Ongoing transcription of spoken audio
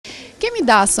Kemi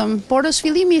dasëm, por është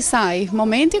fillimi i saj,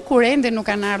 momenti kur ende nuk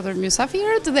kanë ardhur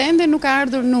mysafirët dhe ende nuk ka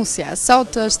ardhur nusja.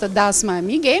 Sot është dasma e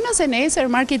Migenës e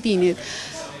nesër marketinit.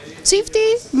 Çifti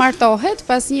martohet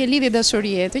pas një lidhje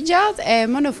dashurie të gjatë e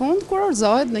më në fund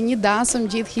kurorzohet në një dasëm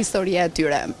gjithë historia e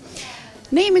tyre.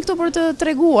 Ne jemi këtu për të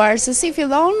treguar se si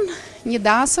fillon një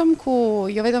dasëm ku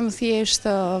jo vetëm thjesht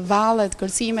vallet,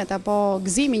 kërcimet apo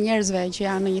gëzimi i njerëzve që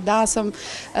janë në një dasëm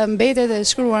mbetet e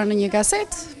shkruar në një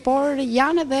kaset, por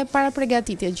janë edhe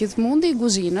parapregatitje gjithmundi i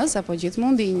kuzhinës apo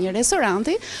gjithmundi i një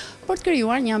restoranti për të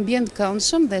krijuar një ambient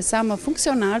këndshëm dhe sa më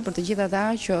funksional për të gjithë ata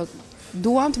që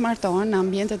duan të martohen në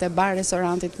ambientet e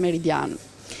bar-restorantit Meridian.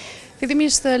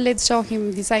 Fillimisht le të shohim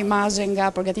disa imazhe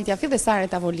nga përgatitja fillestare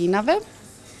e tavolinave,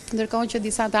 ndërkohë që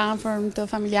disa të afërm të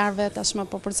familjarëve tashmë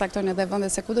po përcaktojnë edhe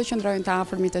vendet se ku do qëndrojnë të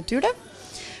afërmit e tyre.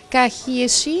 Ka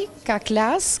hieshi, ka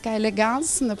klas, ka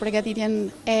elegancë në përgatitjen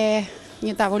e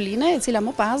një tavoline e cila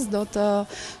më pas do të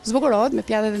zbukurohet me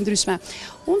pjatë të ndryshme.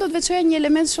 Unë do të veçoja një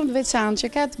element shumë të veçantë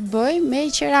që ka të bëjë me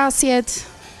qerasjet.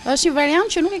 Është një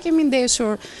variant që nuk e kemi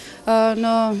ndeshur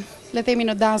në, le themi,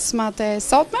 në dasmat e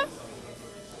sotme.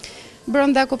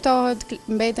 Brenda kuptohet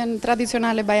mbeten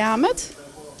tradicionale bajamet,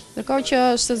 ndërkohë që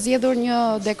është zgjedhur një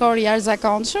dekor i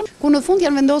jashtëzakonshëm, ku në fund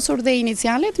janë vendosur dhe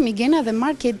inicialet Migena dhe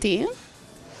Marketing.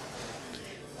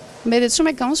 Mbetet shumë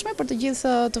e këndshme për të gjithë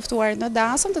të ftuarit në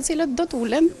dasëm, të cilët do të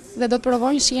ulen dhe do të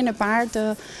provojnë shijen e parë të,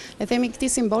 le themi, këtij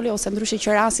simboli ose ndryshe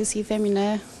qerasi, si i themi ne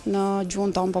në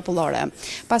gjuhën tonë popullore.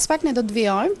 Pas pak ne do të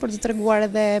vijojmë për të treguar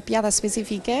edhe pjata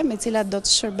specifike me cilat do të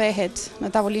shërbehet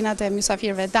në tavolinat e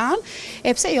mysafirëve tanë,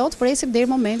 e pse jo të presim deri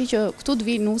momenti që këtu të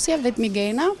vijë nusja vetë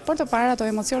Migena për të parë ato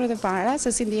emocionet e para, se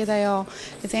si ndihet ajo,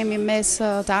 le themi, mes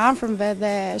të afërmve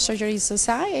dhe shoqërisë së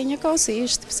saj, e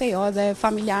njëkohësisht pse jo edhe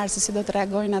familjar se si do të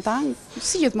reagojnë ata.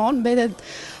 Si gjithmonë mbetet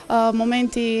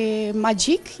momenti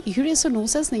magjik i hyrjes së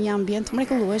nusës në një ambient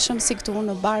mrekullueshëm si këtu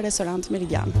në bar-restorant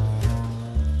Meridian.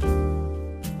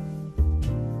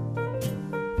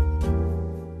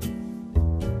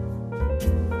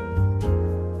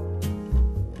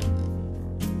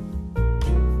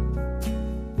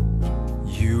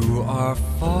 You are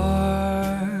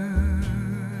far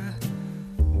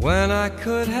when I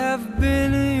could have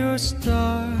been your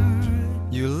star.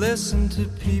 You listen to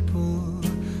people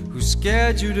who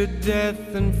scared you to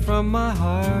death, and from my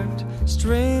heart,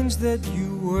 strange that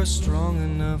you were strong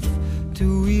enough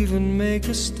to even make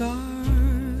a start.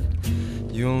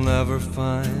 You'll never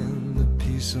find the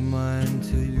peace of mind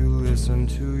till you listen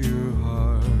to your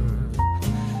heart.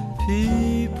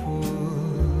 People,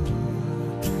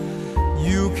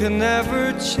 you can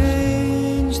never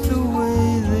change the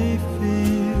way they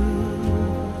feel.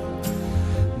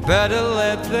 Better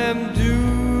let them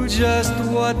do just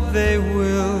what they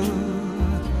will,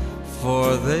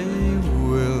 for they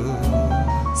will.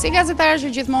 Si gazetarë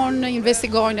që gjithmonë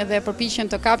investigojnë edhe përpiqen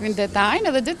të kapin detajin,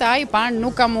 edhe detaji i parë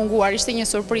nuk ka munguar, ishte një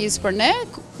surprizë për ne.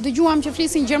 Dëgjuam që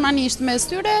flisin gjermanisht mes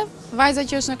tyre, vajza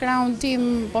që është në krahun tim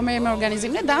po merr me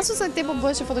organizimin e dasmës dhe te po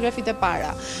bëheshin fotografitë e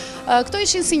para. Këto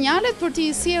ishin sinjalet për të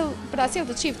sjell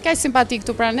të çift kaq simpatik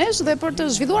këtu pranë nesh dhe për të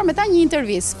zhvilluar me ta një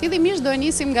intervistë. Fillimisht do e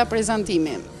nisim nga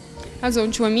prezantimi. Azo,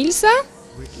 unë quhem Ilsa.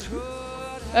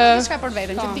 Çka për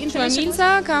veten që ti quhem Ilsa,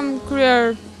 kam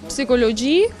kryer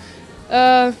psikologji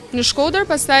në Shkodër,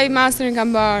 pastaj masterin kam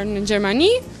bërë në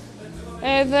Gjermani,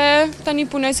 edhe tani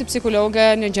punoj si psikologe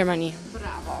në Gjermani.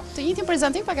 Bravo. Të njëjtin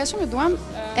prezantim pak a shumë duam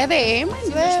edhe emrin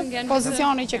dhe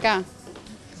pozicionin që ka.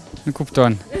 Nuk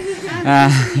kupton.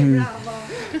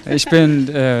 Ich bin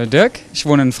Dirk, ich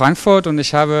wohne in Frankfurt und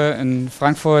ich habe in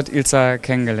Frankfurt Ilsa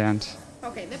kennengelernt.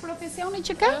 Okay, dhe profesioni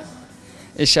që ka?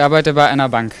 Ich arbeite bei einer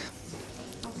Bank.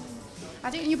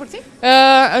 Atë një për ti?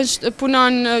 Është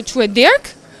punon quhet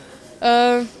Dirk,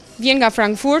 vjen nga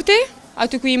Frankfurti,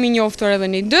 aty ku jemi njoftur edhe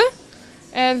ne dy,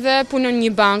 edhe punon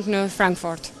një bank në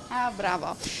Frankfurt.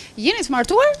 Bravo. Jeni të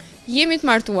martuar? Jemi të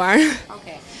martuar.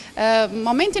 Okay.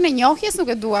 Momentin e njohjes nuk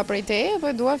e dua prej teje, po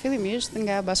e dua fillimisht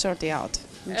nga bashorti jot.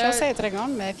 Nëse e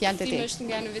tregon me fjalët e tij. Ti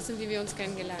nga në wissen wie wir uns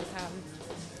kennengelernt haben.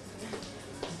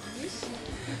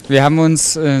 Wir haben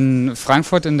uns in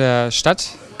Frankfurt in der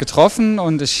Stadt getroffen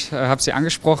und ich habe sie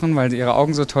angesprochen, weil ihre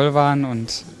Augen so toll waren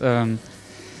und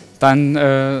dann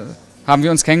haben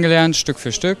wir uns kennengelernt, Stück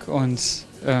für Stück und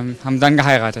haben dann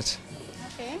geheiratet.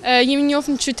 Jemi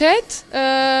njoftë në qytet,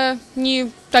 një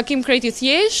takim krejt i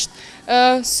thjesht,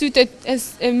 sytë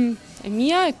e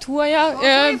mia, e tuaja.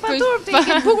 I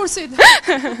ke bukur sytë.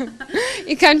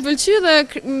 I kanë pëlqyer dhe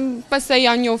pastaj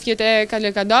janë njoftjet e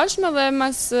kadalshme dhe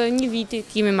mas një viti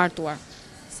jemi martuar.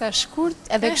 Sa shkurt,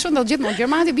 edhe kështu do gjithmonë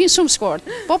gjermanët bin shumë shkurt.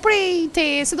 Po prej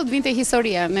si do të vinte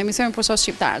historia në emisionin për shoqë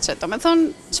shqiptarë, do të thonë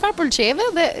çfarë pëlqeve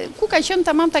dhe ku ka qenë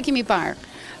tamam takimi i parë?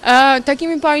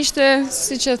 Takimi i parë ishte,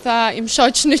 siç e tha, im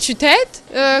shoq në qytet,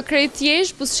 krejt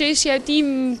thjesht, buzëqeshja e tij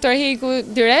më tërheku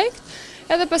direkt,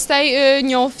 edhe pastaj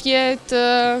njoftjet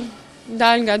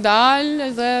dal nga dal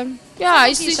dhe ja,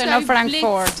 ishte në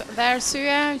Frankfurt. Dhe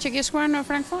arsye që ke shkuar në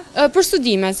Frankfurt? Për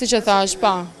studime, siç e thash,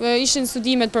 pa. Ishin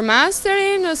studimet për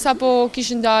masterin, sapo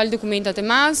kishin dalë dokumentat e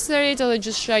masterit, edhe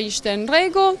gjithçka ishte në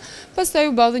rregull, pastaj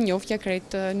u bë dhe njoftja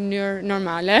krejt në mënyrë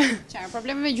normale. Qartë,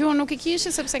 probleme me gjuhën nuk i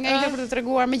kishe sepse nganjëherë për të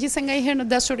treguar, megjithëse nganjëherë në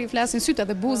dashuri flasin sytë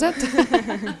dhe buzët.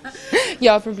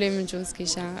 Ja, probleme me gjuhën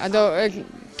s'kisha.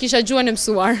 Kisha gjuhën e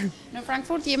mësuar. Në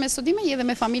Frankfurt je me studime, je dhe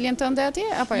me familjen tënde atje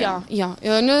apo jo? Ja.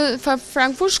 Në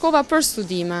Frankfurt shkova për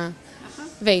studime.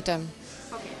 Vetëm.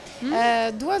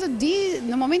 Dua të di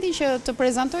në momentin që të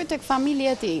prezantoj tek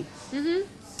familja e tij.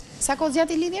 Sa kohë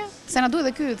zgjati lidhja? Se na duhet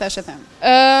edhe ky tash e them.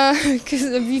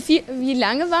 Wie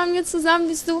lange waren wir zusammen,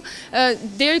 bist du?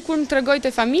 Deri kur më tregoj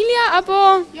te familja apo?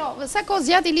 Jo, sa kohë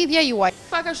zgjati lidhja juaj?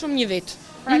 Paka shumë një vit.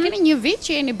 Pra keni një vit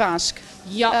që jeni bashk.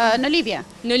 Ja. Në lidhje.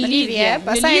 Në lidhje.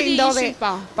 Pastaj ndodhi.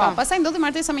 Pastaj ndodhi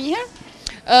martesa më njëherë?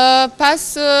 Pas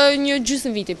një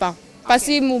gjysmë viti, pa.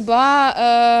 Pasi mu ba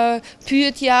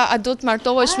pyetja a do të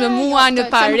martohesh me mua në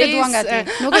Paris.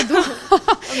 Nuk e dua.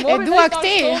 E dua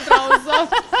këtë.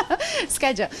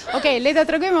 S'ka gjë. Okej, le ta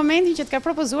tregoj momentin që të ka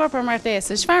propozuar për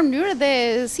martesë. Çfarë mënyre dhe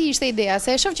si ishte ideja? Se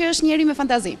e shoh që është njëri me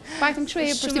fantazi. Paktën kështu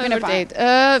e përshtypjen e parë.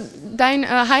 Dein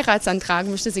Heiratsantrag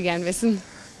möchte sie gern wissen.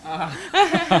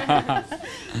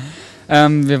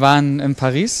 Wir waren in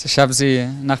Paris. Ich habe sie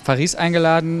nach Paris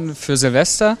eingeladen für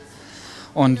Silvester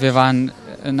und wir waren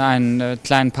in einem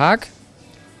kleinen Park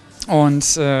und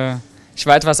ich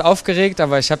war etwas aufgeregt,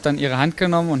 aber ich habe dann ihre Hand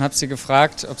genommen und habe sie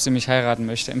gefragt, ob sie mich heiraten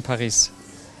möchte in Paris.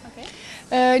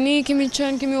 Ne kemi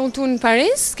udhëtuar në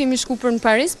Paris, kemi shku për në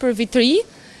Paris për vitëri,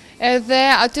 edhe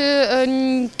aty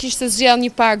kishte zgjedh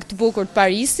një park të bukur të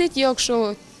Parisit, jo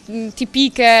kështu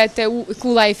tipike te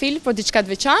kulla Eiffel, por diçka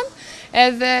të veçantë.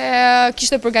 Edhe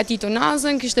kishte përgatitur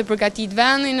nazën, kishte përgatitur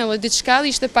vendin, edhe diçka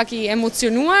ishte pak i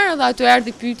emocionuar, dhe aty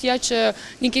erdhi pyetja që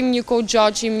ne kemi një kohë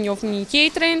gjatë që i njohim një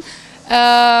tjetrin.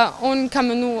 Unë kam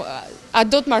menduar, a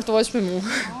do të martohesh me mua?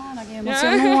 Na ke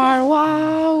emocionuar,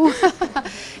 wow!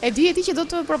 E di ti që do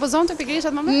të propozonte pikërisht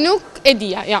atë moment? Nuk e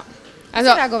dija, ja. Si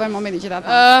reagove në momentin që ta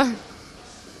tha?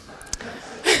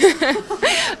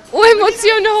 U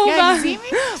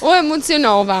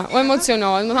emocionova, më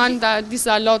thanë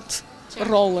disa lot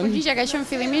rollën. Përgjigja ka qenë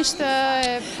fillimisht...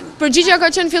 Përgjigja ka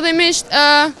qenë fillimisht,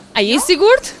 a je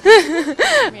sigurt?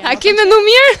 A ke mendu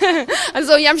mirë?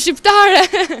 Azo, jam shqiptare.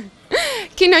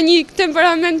 Kena një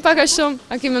temperament paka shumë.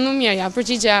 A ke mendu mirë, ja,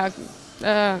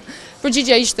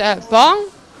 përgjigja ishte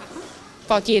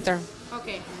po tjetër.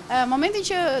 Momentin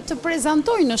që të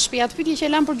prezantoj në shtëpi atë pyetje që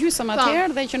e lam për gjysëm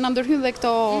atëherë dhe që na ndërhyn dhe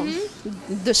këto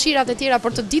dëshirat e tjera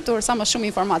për të ditur sa më shumë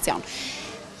informacion.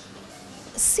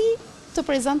 Si të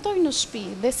prezantoj në shtëpi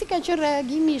dhe si ka qenë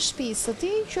reagimi i shtëpisë së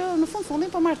tij që në fundin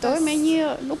po martoi me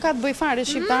një nuk ka të bëj fare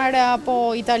shqiptare apo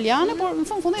italiane, por në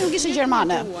fundin nuk ishte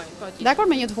gjermane. Dakor,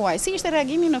 me një të huaj. Si ishte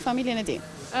reagimi në familjen e tij?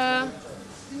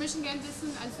 Wir möchten gerne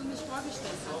wissen, als du mich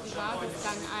vorgestellt hast, wie war das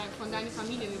dann von deiner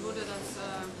Familie, wie wurde das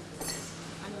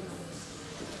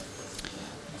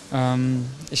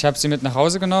Ich habe sie mit nach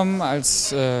Hause genommen,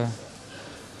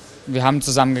 wir haben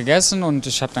zusammen gegessen und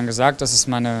ich habe dann gesagt, das ist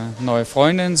meine neue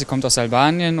Freundin, sie kommt aus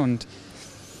Albanien und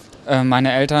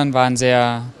meine Eltern waren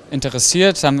sehr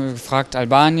interessiert, haben gefragt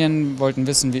Albanien, wollten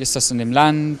wissen, wie ist das in dem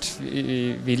Land,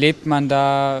 wie lebt man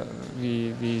da,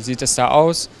 wie sieht es da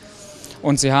aus.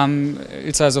 Und sie haben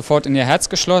Ilsa sofort in ihr Herz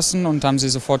geschlossen und haben sie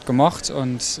sofort gemocht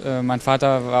und mein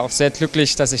Vater war auch sehr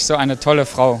glücklich, dass ich so eine tolle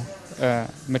Frau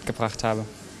mitgebracht habe.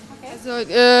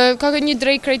 Ka një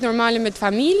drejt krejt normale me të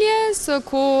familjes,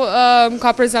 ku më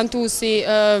ka prezentu si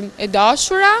e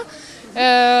dashura.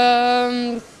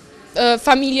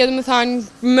 Familja dhe më thanë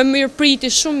më mirë priti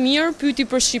shumë mirë, pyti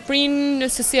për Shqipërinë,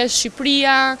 nëse si është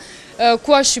Shqipëria, ku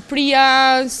është Shqipëria,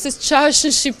 se qa është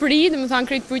në Shqipëri, dhe më thanë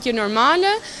krejt pyetje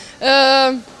normale.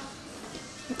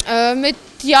 Me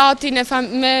tjatin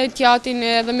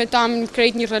edhe me ta më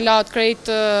krejt një relat krejt,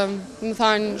 më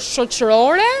thanë,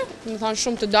 shoqërore, më thanë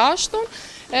shumë të dashtun,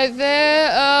 edhe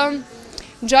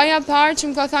gjaja parë që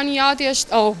më ka thani jati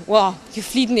është, wow, ju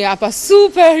flitni apa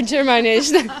super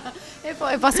gjermanisht. E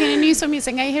pas keni nisur mirë,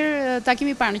 se nga i herë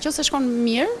takimi parë, në qoftë se shkon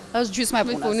mirë, është gjysma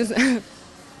e punës.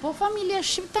 Po familja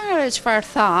shqiptare çfarë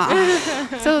tha?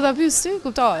 Se do ta pyes ty,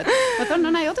 kuptohet. Po thonë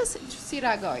nëna jote si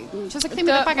reagoi? Nëse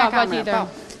kthehemi edhe pak nga kamera.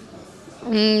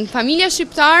 Familja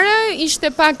shqiptare ishte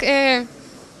pak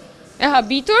E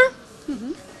habitur?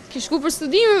 Ki shku për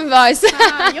studime, vajzë.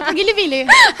 Jo për Gili Vili.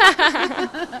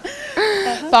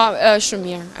 Pa, shumë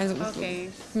mirë. Okej.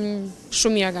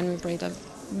 Shumë mirë kanë mi pritet.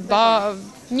 Ba,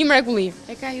 një mrekulli.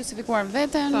 E ka justifikuar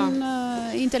veten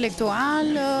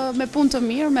intelektual, me punë të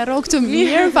mirë, me rrok të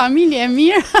mirë, familje e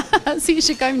mirë, si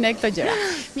shikojmë ne këto gjëra.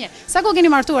 Mirë, sa kohë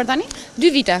keni martuar tani?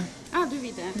 2 vite. 2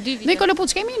 vite. 2 vite. Ne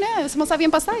kolopuç kemi ne, se mos sa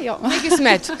vjen pastaj, jo. Me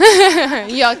kismet.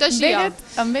 Jo, tash jo.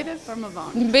 Mbetet për më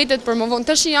vonë. Mbetet për më vonë.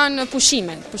 Tash janë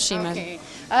pushimet. Okej.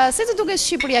 Se të duket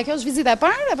Shqipëria, kjo është vizita e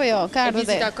parë apo jo? Ka ardhur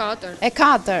Vizita 4. E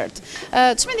katërt.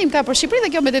 Ç'mendim ka për Shqipërinë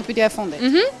dhe kjo mbetet pyetja e fundit?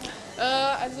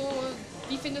 Also,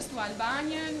 wie findest du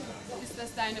Albanien? Ist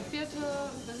das deine vierte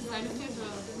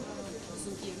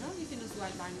Besuch hier, ne? Wie findest du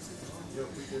Albanien?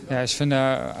 Ja, ich finde,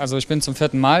 also ich bin zum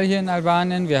 4. Mal hier in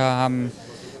Albanien. Wir haben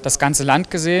das ganze Land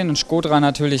gesehen und Shkodra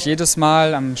natürlich jedes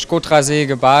Mal. Am Shkodra-See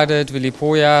gebadet,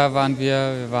 Vilipoja waren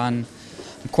wir waren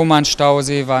im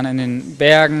Koman-Stausee, waren in den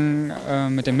Bergen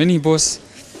mit dem Minibus.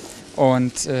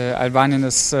 Und Albanien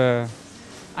ist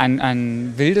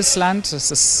ein wildes Land.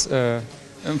 Es ist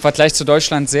im Vergleich zu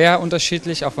Deutschland sehr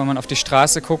unterschiedlich, auch wenn man auf die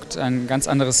Straße guckt, ein ganz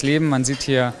anderes Leben. Man sieht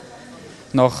hier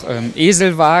noch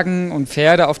Eselwagen und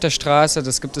Pferde auf der Straße,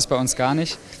 das gibt es bei uns gar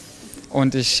nicht.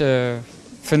 Und ich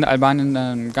finde Albanien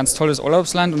ein ganz tolles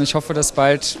Urlaubsland und ich hoffe, dass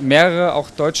bald mehrere,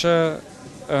 auch Deutsche,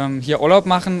 hier Urlaub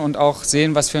machen und auch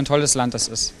sehen, was für ein tolles Land das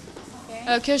ist.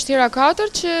 Kjo është hera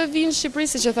 4 që vinë në Shqipëri,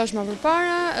 si që thash më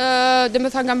përpara, dhe me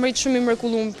thënë kam rritë shumë i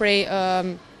mrekulluar prej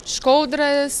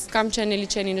Shkodrës, kam qenë në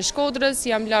liçenin e Shkodrës,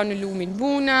 jam la në lumin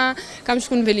Buna, kam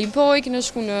shku në Velipoj, në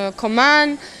shku në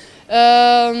Koman.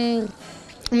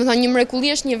 Më thënë, një mrekulli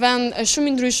është një vend shumë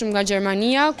i ndryshëm nga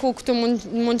Gjermania, ku këtu mund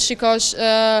të shikosh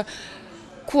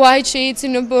kuaj që eci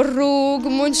në për rrugë,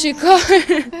 mund shikosh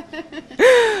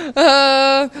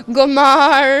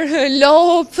gomar,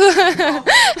 lop,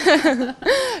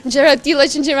 gjëra tilla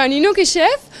që në Gjermani nuk i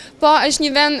shef, po është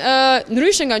një vend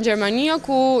ndryshe nga Gjermania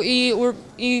ku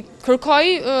i kërkoj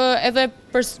edhe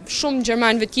për shumë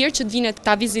gjermanëve tjerë që vinë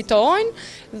ta vizitojnë,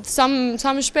 sa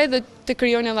më shpejt dhe të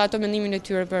krijojnë edhe ato mendimin e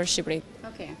tyre për Shqipërinë.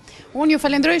 Unë ju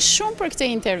falenderoj shumë për këtë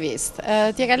intervistë.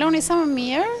 T'ja kaloni sa më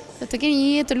mirë, të keni një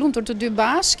jetë të lumtur të dy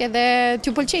bashkë edhe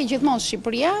t'ju pëlqej gjithmonë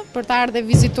Shqipëria për të ardhur dhe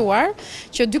vizituar,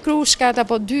 që dy krushkat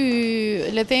apo dy,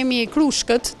 le themi,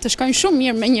 krushkët të shkojnë shumë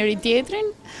mirë me njëri tjetrin.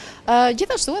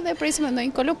 Gjithashtu edhe presim në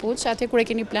ndonjë kolopuç atje kur e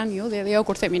keni plan ju dhe jo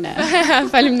kur themi ne.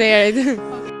 Faleminderit.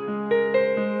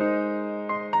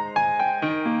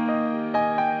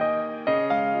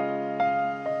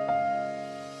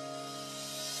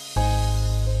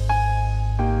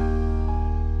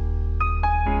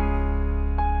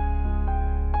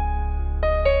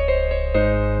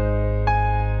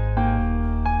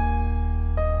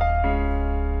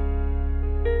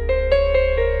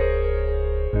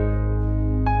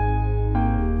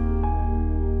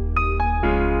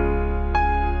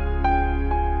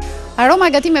 Aroma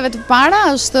e gatimeve të para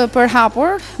është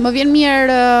përhapur. Më vjen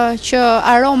mirë që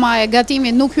aroma e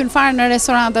gatimit nuk hyn fare në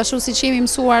restorant, ashtu siç jemi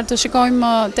mësuar të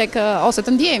shikojmë tek ose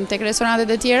të ndjejmë tek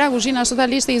restorantet e tjera. Kuzhina është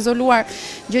totalisht e izoluar,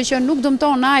 gjë që nuk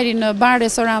dëmton ajrin në bar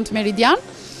restorant Meridian.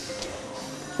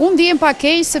 Unë ndihem pak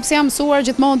keq sepse jam mësuar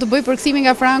gjithmonë të bëj përkthime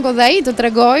nga Franco dhe ai të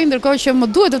tregoj, ndërkohë që më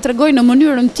duhet të tregoj në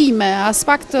mënyrën time, as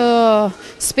pak të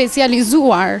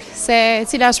specializuar se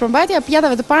cila është përmbajtja e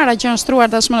pjatave të para që janë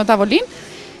shtruar tashmë në tavolinë.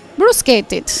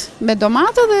 Brusketit me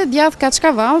domatë dhe djath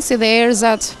kaçkavall, si dhe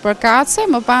erzat për kace,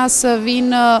 më pas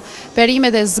vinë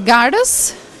perimet e zgarës,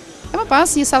 e më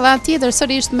pas një sallatë tjetër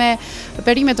sërish me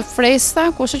perime të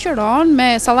freskëta, ku shoqërohen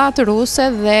me sallatë ruse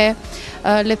dhe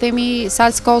le themi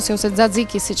salcë kosi ose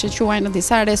tzatziki, siç e quajnë në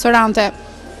disa restorante.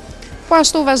 Po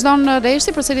ashtu vazhdon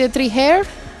reshti përsëri 3 herë.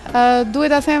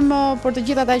 Duhet ta them për të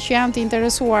gjithë ata që janë të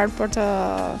interesuar për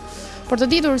të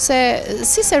ditur se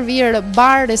si servir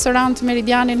bar, restorant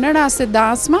Meridiani në rast të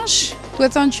dasmash.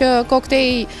 Duhet thënë që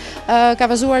koktej ka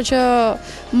vazhduar që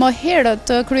më herët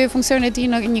të kryej funksionin e tij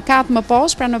në një kat më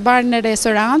poshtë, pra në barin e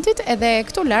restorantit, edhe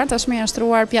këtu lart tashmë janë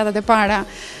shtruar pjatat e para.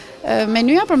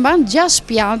 Menyja përmban 6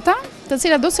 pjata, të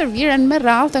cilat do serviren me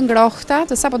rrallë të ngrohta,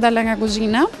 të sapo dalë nga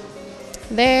kuzhina,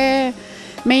 dhe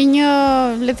me një,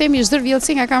 le themi,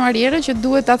 zhdërvjellësi nga kamarierët që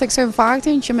duhet ta theksojmë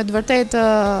faktin që me të vërtetë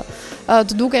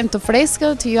të duken të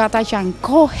freskët, jo ata që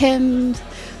ankohen,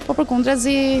 po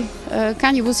përkundrazi ka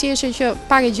një buzëqeshje që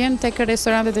pak e gjen tek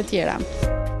restorantet e tjera.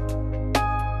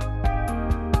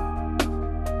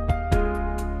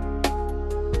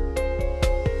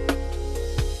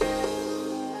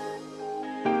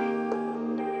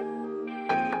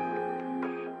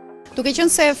 Duke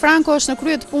qenë se Franco është në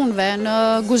krye të punëve, në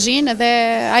kuzhinë dhe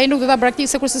ai nuk do ta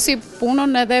braktisë kurse si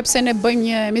punën edhe pse ne bëjmë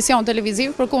një emision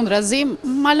televiziv, përkundrazi,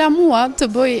 ma la mua të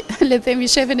bëj, le të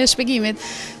themi, shefin e shpjegimit,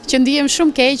 që ndihem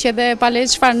shumë keq edhe pa le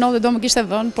çfarë ndodhe do më kishte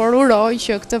vënë, por uroj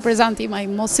që këtë prezantim ai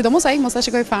sidomos ai mos ta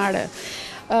shikoj fare.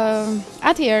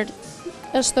 Atëherë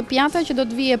është pjata që do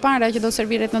të vijë para që do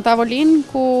serviret në tavolinë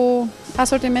ku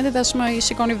asortimentet tashmë i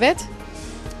shikoni vetë.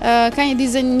 Ka një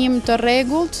dizenjim të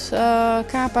rregullt,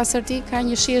 ka pasërti, ka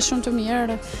një shije shumë të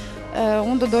mirë.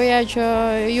 Unë do doja që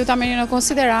ju ta merrni në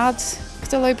konsiderat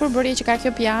këtë lloj përbërje që ka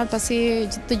kjo pjatë, pasi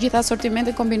të gjitha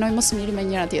asortimentet kombinojnë më së miri me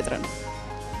njëra tjetrën.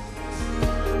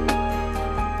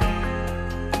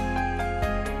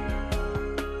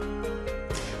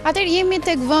 Atëherë jemi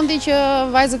tek vendi që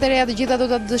vajzat e reja të gjitha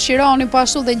do ta dëshironin, po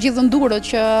ashtu dhe gjithë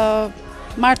ndurët që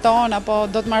martohen apo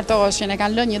do të martoheshin, e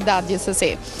kanë lënë një datë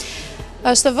gjithsesi.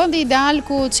 Është vendi ideal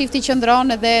ku çifti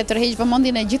qëndron edhe tërheq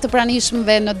vëmendjen e gjithë të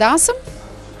pranishmëve në dasëm.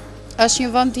 Është një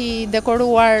vend i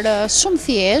dekoruar shumë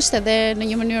thjesht edhe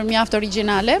në një mënyrë mjaft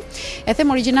origjinale. E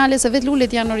them origjinale se vetë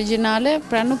lulet janë origjinale,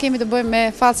 pra nuk kemi të bëjmë me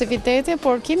falsifitete,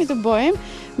 por kemi të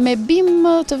bëjmë me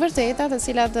bimë të vërteta, të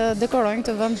cilat dekorojnë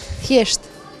këtë vend thjesht,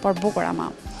 por bukur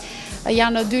ama.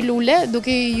 Janë 2 lule,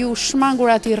 duke ju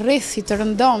shmangur atij rrethi të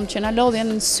rëndom që na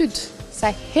lodhen në syt. Sa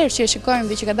herë që e shikojmë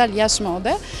dhe që ka dalë jashtë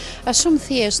mode, është shumë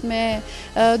thjesht me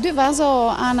 2 vazo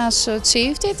anash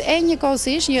çiftit e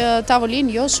njëkohësisht një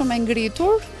tavolinë jo shumë e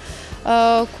ngritur,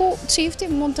 ku çifti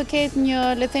mund të ketë një,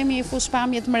 le të themi,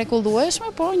 fushpamje të mrekullueshme,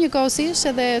 por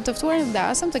njëkohësisht edhe të ftuarit në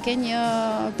dasëm të kenë një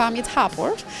pamje të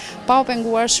hapur, pa u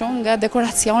penguar shumë nga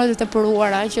dekoracionet e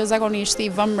tepëruara që zakonisht i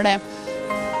vëmë re.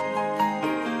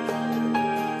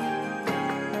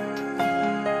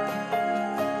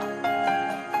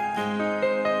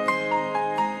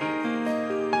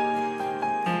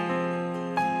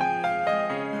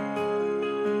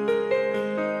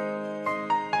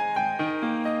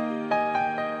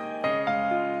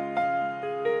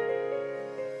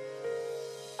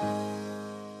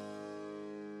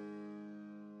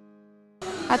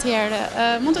 Atëherë,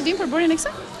 mund të dim përbërjen e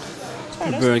kësaj?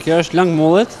 Përbërja, kjo është lang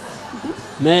mullet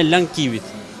me lang kivit.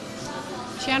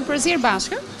 Që janë përzierë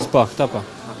bashkë? S'pa, këta pa.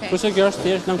 Kurse kjo është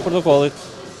thjesht lang portokallit.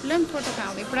 Lëng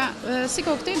portokalli. Pra, si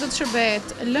koktejl do të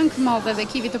shërbehet lëng mollë dhe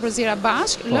kivi të përziera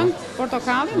bashkë, lëng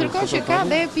portokalli, ndërkohë që ka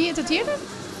dhe pije të tjera?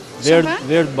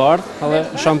 Verdh bardh edhe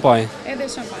shampanjë.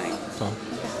 Edhe shampanjë. Po.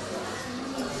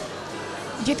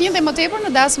 Gjithnjë dhe më tepër në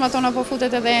dasma tona po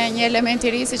futet edhe një element i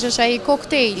ri siç është ai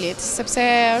koktejlit, sepse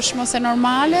është më se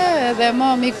normale dhe më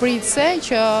mikpritëse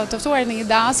që të ftuarit në një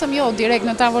dasëm, jo direkt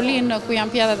në tavolinë ku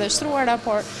janë pjatat e shtruara,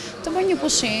 por të bëjnë një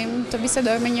pushim, të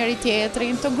bisedojnë me njëri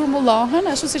tjetrin, të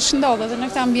grumullohen, ashtu siç ndodhet në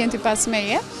këtë ambient i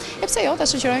pasmeje, e pse jo ta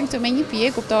shoqërojnë këtë me një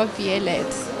pije, kuptohet pije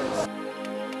lehtë.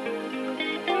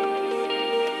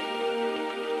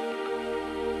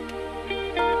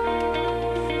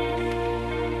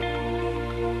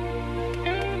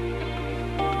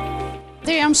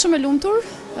 Jam shumë e lumtur,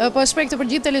 po e shpreh këtë për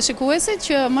gjithë teleshikuesit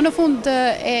që më në fund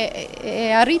e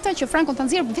arrita që Franco ta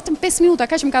nxjerr vetëm 5 minuta,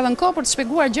 kaq më ka dhënë kohë për të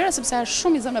shpjeguar gjëra sepse është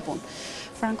shumë i zënë me punë.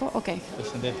 Franco, ok.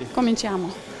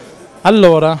 Cominciamo.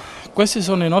 Allora, questi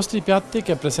sono i nostri piatti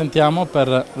che presentiamo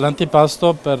per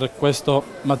l'antipasto per questo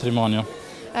matrimonio.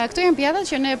 Këto janë pjatat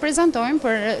që ne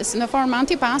prezantojmë në formë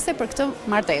antipaste për këtë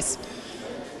martesë.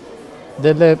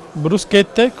 Delle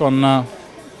bruschette con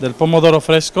del pomodoro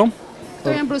fresco.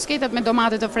 Këto janë brusketat me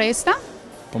domate të freskëta.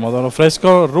 Pomodoro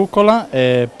fresco, rucola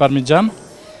e parmigian.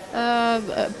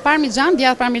 Parmigian,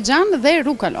 djath parmigian dhe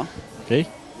rucolo. Ok.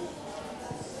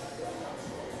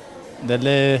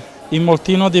 Delle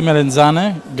involtino di melenzane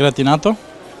gratinato.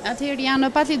 Atëherë janë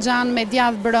patligjan me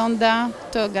djath brenda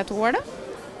të gatuara.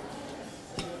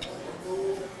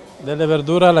 Delle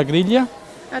verdura alla griglia.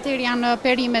 Atëherë janë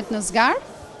perimet në zgar.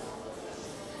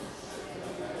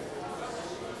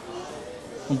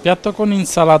 Un piatto con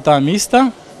insalata mista,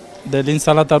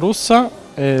 dell'insalata russa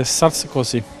e salsa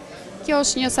così. Kjo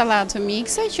është një sallatë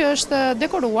mikse që është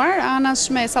dekoruar anash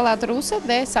me sallatë ruse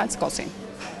dhe salsa così.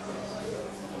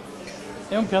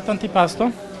 E un piatto antipasto.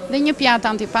 Dhe një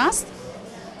pjatë antipast.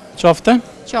 Qofte.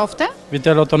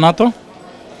 Vitello tonato.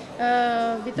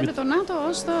 Vitello tonato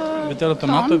është Vitello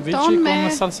tonato vici con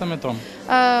salsa me ton.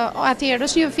 Atëherë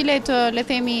është një filet, le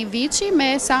themi, vici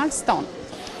me salsë ton.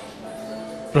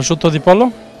 Prosciutto di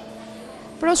pollo.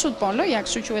 Prosciutto pollo, ja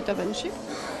kështu quhet edhe në shqip.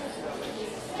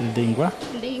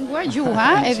 Lingua, gjuha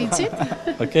e vicit.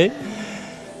 Ok.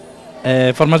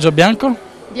 Formaggio bianco.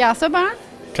 Djathë bardh.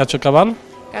 Caciocavallo.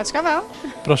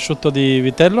 Prosciutto di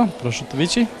vitello, prosciutto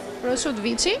vici. Prosciutto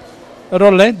vici.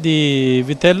 Rolle di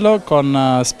vitello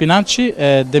con spinaci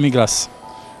e demi-glace.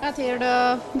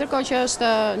 Atëherë, ndërkohë që është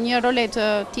një roletë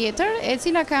tjetër, e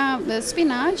cila ka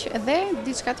spinaq dhe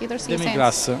diçka tjetër si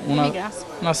Demi-glace, Demi-glace.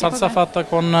 una salsa fatta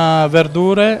con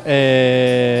verdure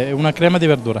e una crema di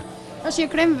verdure. Është një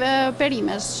krem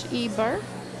perimesh i bërë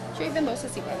që i vendosë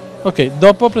sipër. Ok,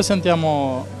 dopo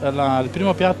presentiamo il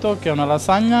primo piatto che è una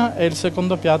lasagna e il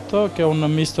secondo piatto che è un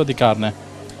misto di carne.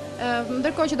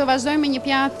 Ndërkohë që do vazhdojmë me një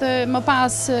pjatë më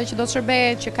pas që do të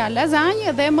shërbehet që ka lasagne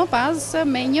dhe më pas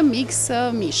me një mix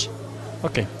mish.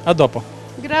 Ok, a dopo.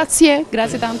 Grazie,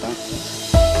 grazie tanto.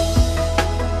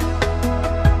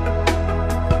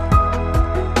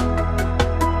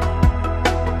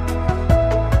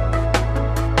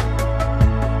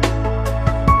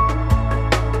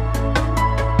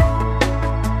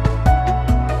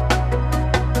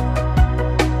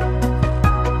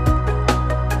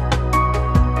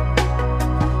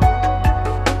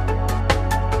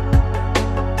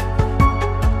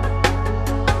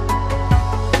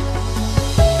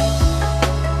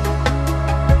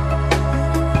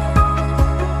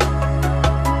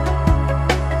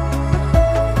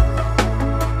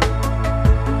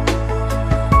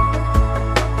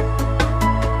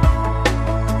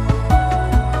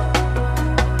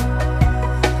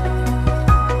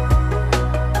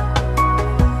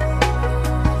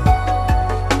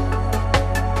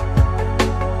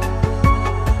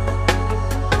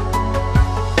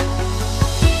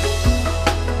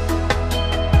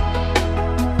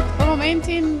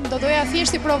 Do doja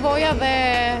thjesht I provoja dhe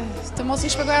të mos I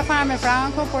shpjegoja fare me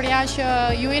Franco, por ja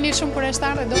që ju jeni shumë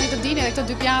kureshtar dhe doni të dini edhe këto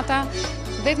dy pjata,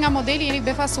 vetë nga modeli jeni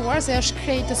befasuar se është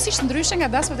krejtësisht ndryshe nga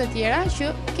dasmat e tjera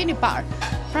që keni parë.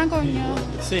 Franco, një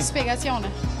spiegazione.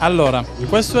 Allora,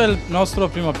 questo è il nostro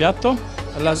primo piatto.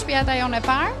 Spiata jone e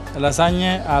parë.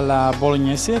 Lasagne alla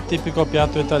bolognese, tipico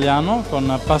piatto italiano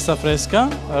con pasta fresca,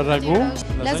 ragù.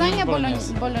 Lasagne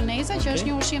bolognese, që është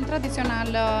një ushqim tradicional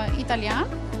italian.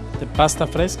 Pasta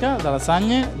fresca da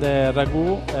lasagne,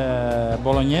 ragù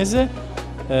bolognese,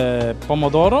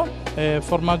 pomodoro e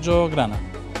formaggio grana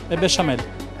e besciamell.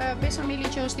 Besciamelli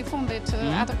që është I fundit,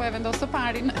 atë po e vendos të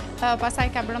parin, pastaj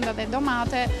ka brenda dhe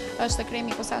domate, është kremi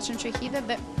I posaçëm që hidhet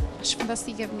dhe është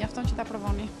fantastike, mjafton që ta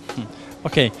provoni.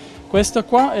 Ok, questo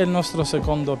qua è il nostro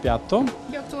secondo piatto.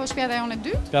 Kjo këtu është pjata jone e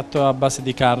dytë. Piatto a base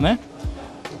di carne.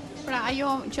 Pra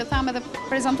ajo që thamë dhe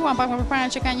prezantuam pak më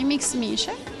përpara që ka një mix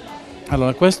mishe.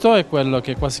 Allora, questo è quello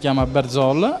che qua si chiama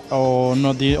berzol o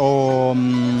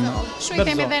Shu I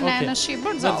themi dhe ne në shqip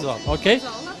berzol. Ok.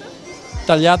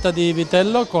 Tagliata di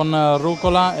vitello con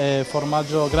rucola e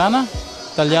formaggio grana.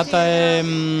 Tagliata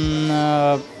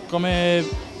come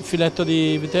filetto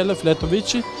di vitello, filetto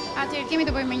vici. Atëherë kemi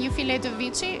të bëjmë me një filet të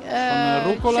vici,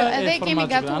 rucola që edhe e kemi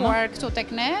formaggio gatuar këtu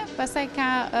tek ne, pastaj ka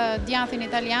djathin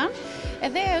italian,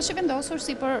 edhe është I vendosur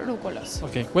sipër rucolës.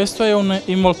 Ok, questo è un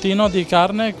involtino di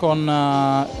carne con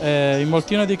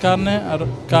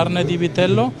carne di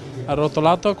vitello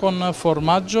arrotolato con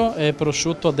formaggio e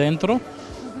prosciutto dentro.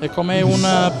 È come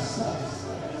un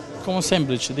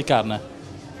semplice di carne.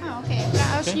 Ok, pra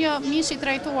është një mish I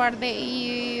trajtuar dhe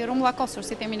I rumbullakosur,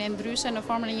 si themi ne ndryshe, në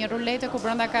formën e një rulete ku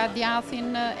brenda ka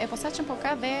djathin e posaçëm, po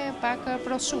ka dhe pak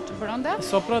prosciutto brenda.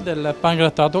 Sopra del pan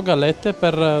grattato, gallette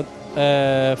per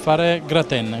fare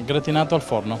gratin, gratinato al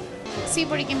forno.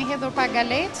 Sipër I kemi hedhur pak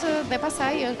galetë dhe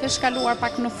pastaj është shkaluar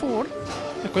pak në furr.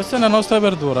 E questa è la nostra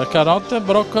verdura, carote,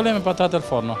 broccoli e patate al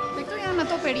forno. Dhe këto janë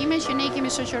ato perime që ne I kemi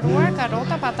shoqëruar,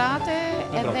 karrota, patate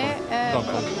edhe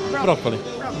broccoli.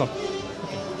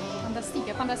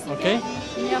 Fantastike. Ok?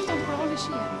 Mjafton të provoni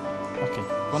shije. Ok,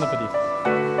 buon appetito.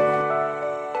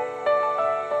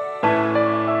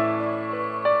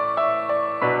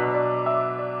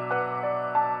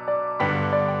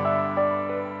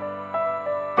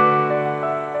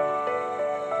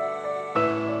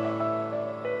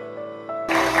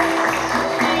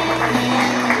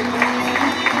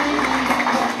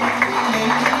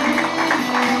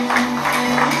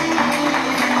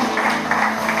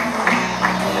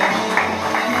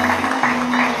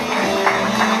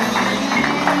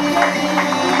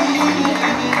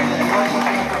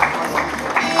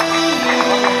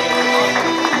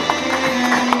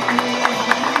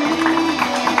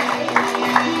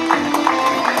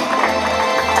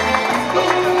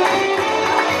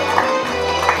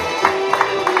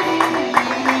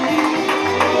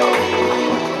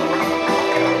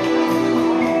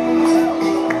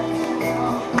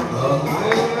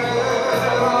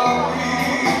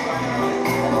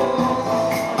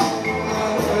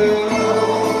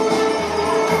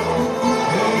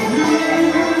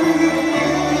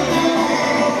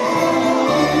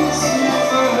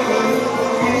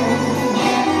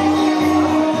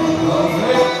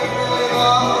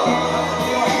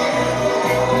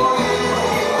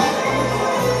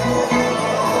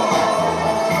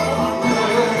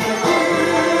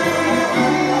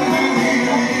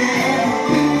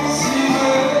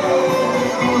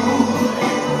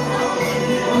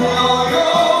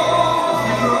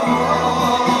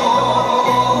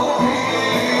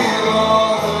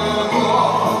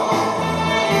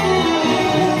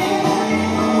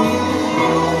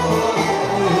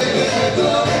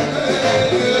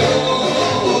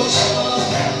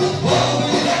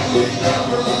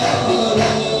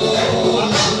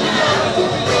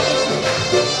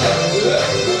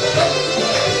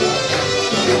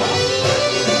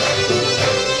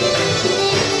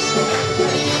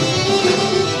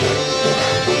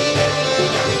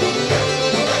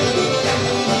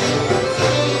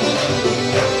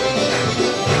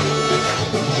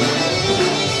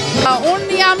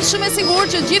 shumë e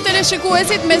sigurt që gjithë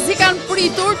teleshikuesit mezi kanë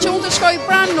pritur që unë të shkoj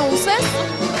pranë nuses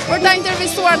për ta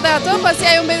intervistuar dhe atë, pasi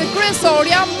ajo mbeti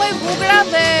kryesorja më e bukur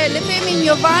dhe le të themi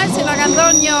një vajzë që na ka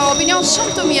dhënë një opinion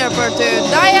shumë të mirë për ty.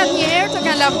 Dajat një herë të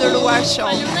kanë lavdëruar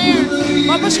shumë.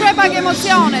 Po përshkruaj pak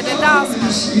emocionet e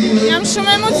Dasmës. Jam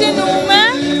shumë emocionume.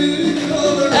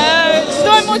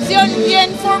 Çdo emocion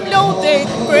vjen formulate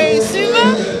prej syve.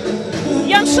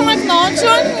 Jam shumë e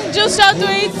kënaqur, gjithçka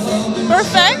duhet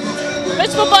perfekt,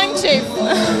 veç po bëjmë qef.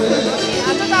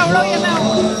 Atë ta uroje me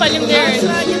unë. Faleminderit.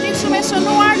 Është një ditë shumë e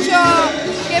shënuar që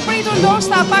ke pritur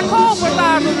ndoshta pak kohë për të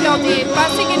ardhur kjo ditë,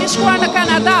 pasi keni shkuar në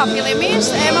Kanada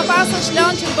fillimisht e më pas është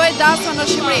lënë që të bëhet Dasma në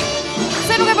Shqipëri.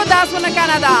 Pse nuk e bë Dasma në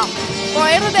Kanada? Po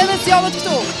erdhët edhe zgjodhët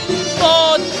këtu. Po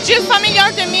gjithë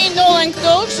familjarët e mi ndodhen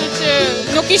këtu, kështu që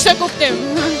nuk ishte kuptim.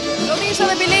 Do të ishte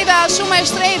edhe bileta shumë e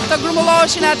shtrenjtë të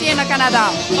grumbulloheshin atje në Kanada.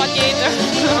 Patjetër.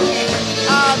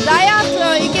 Dajat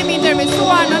i kemi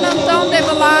intervistuar në nënën tënde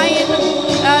vëllain,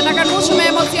 na kanë mbushur me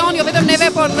emocion, jo vetëm neve,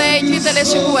 por dhe gjithë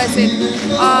teleshikuesit.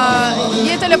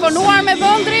 Je telefonuar me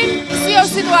vëndrin, si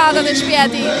është situata dhe shtëpia e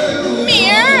tij?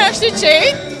 Mirë, është i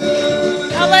qetë.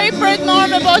 Edhe i pret norë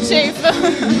me bo qefë.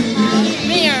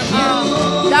 Mirë.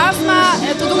 Dasma,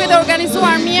 të duket e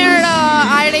organizuar mirë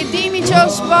ajredimi që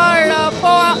është për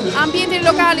po ambientin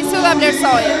lokal i si dhe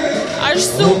vlerësoje.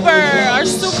 Është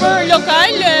super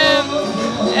lokal.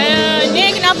 Ne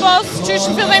këna pas që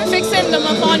është fillim fiksim dhe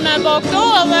më thonë me bo këto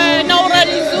edhe në u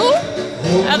realizu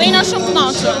edhe i na shumë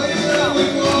kënaqur.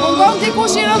 Mungon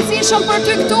dikush i rëndësishëm për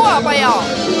ty këtu, apo jo?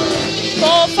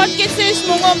 Po fatkeqësisht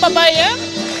mungon babaje.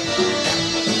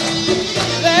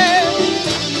 Dhe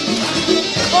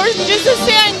por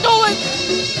gjithsesi ai ndodhet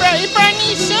i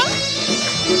pranishëm.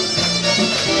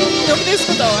 Nuk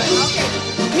diskutohet.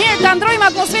 Mirë, ta ndrojmë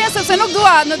atmosferën sepse nuk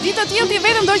dua në ditë të tillë ti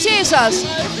vetëm do qeshash.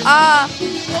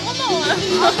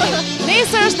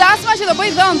 Nesër është Dasma që do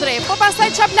bëj dhëndri, po pastaj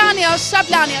çfarë plani është?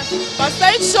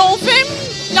 Pastaj shohim,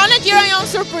 planet tjera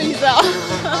janë surpriza.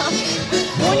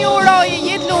 Unë ju uroj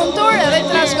jetë lumtur edhe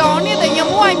trashëgoni dhe një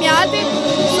muaj mjalti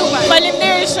super.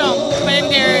 Faleminderit shumë.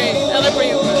 Faleminderit edhe për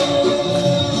ju.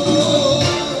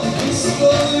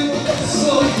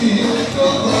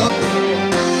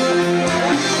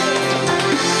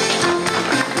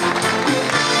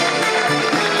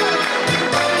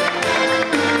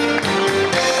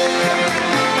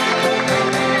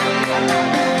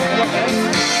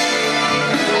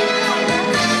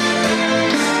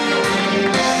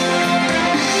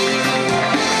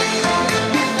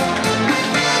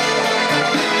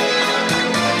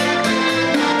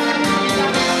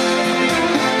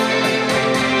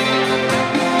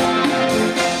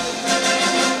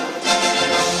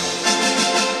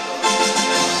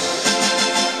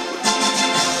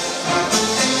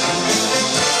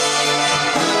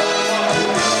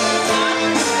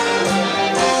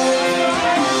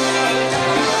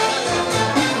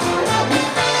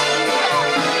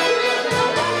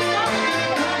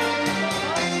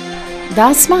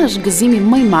 Dasma është gëzimi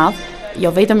më i madh, jo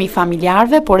vetëm i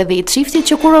familjarëve, por edhe i çiftit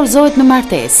që kurorzohet në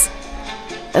martesë.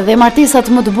 Dhe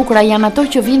martesat më të bukura janë ato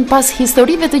që vijnë pas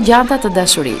historive të gjata të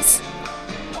dashurisë.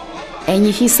 E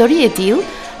një histori e tillë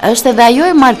është edhe ajo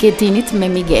e marketinit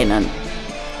me Migenën.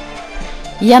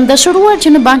 Janë dashuruar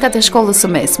që në bankat e shkollës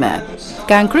së mesme,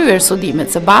 kanë kryer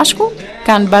studimet së bashku,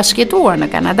 kanë bashkëjetuar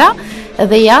në Kanada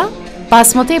dhe ja,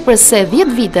 pas më tepër se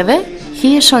 10 viteve,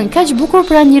 hiheshojnë kaq bukur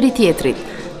pranë njëri tjetrit,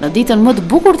 në ditën më të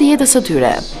bukur të jetës së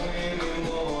tyre.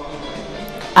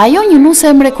 Ajo një nuse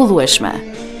e mrekullueshme,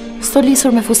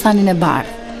 stolisur me fustanin e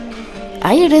bardhë.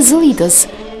 Ai rezëllitës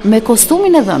me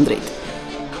kostumin e dhëndrit.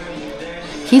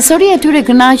 Historia e tyre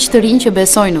kënaq të rinj që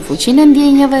besojnë në fuqinë e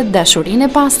ndjenjave, dashurinë e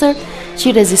pastër që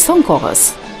i reziston kohës.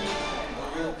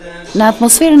 Në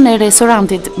atmosferën e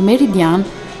restorantit Meridian,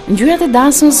 ngjyrat e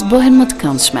Dasmës bëhen më të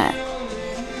këndshme.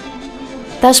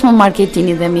 Tashmë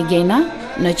marketini dhe Migena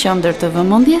në qendër të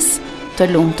vëmendjes, të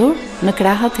lumtur në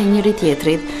krahët e njëri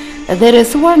tjetrit dhe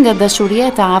rrethuar nga dashuria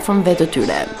e të afërmve të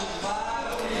tyre.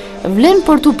 Vlen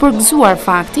për t'u përgëzuar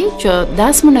fakti që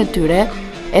dasmën e tyre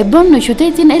e bën në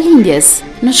qytetin e lindjes,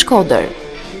 në Shkodër,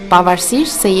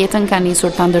 pavarësisht se jetën ka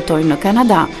nisur ta ndërtojnë në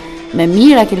Kanada, me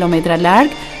mijëra kilometra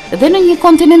larg dhe në një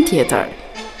kontinent tjetër.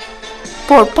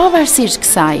 Por pavarësisht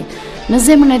kësaj, në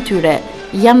zemrën e tyre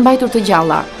janë mbajtur të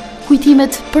gjalla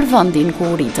kujtimet për vendin ku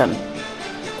u ritën,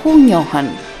 ku u njohën,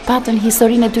 patën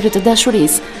historinë e tyre të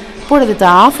dashurisë, por edhe të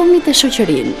afërmit e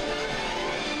shoqërinë.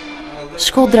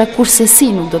 Shkodra kursesi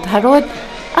nuk do të harrohet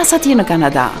as atje në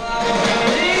Kanada.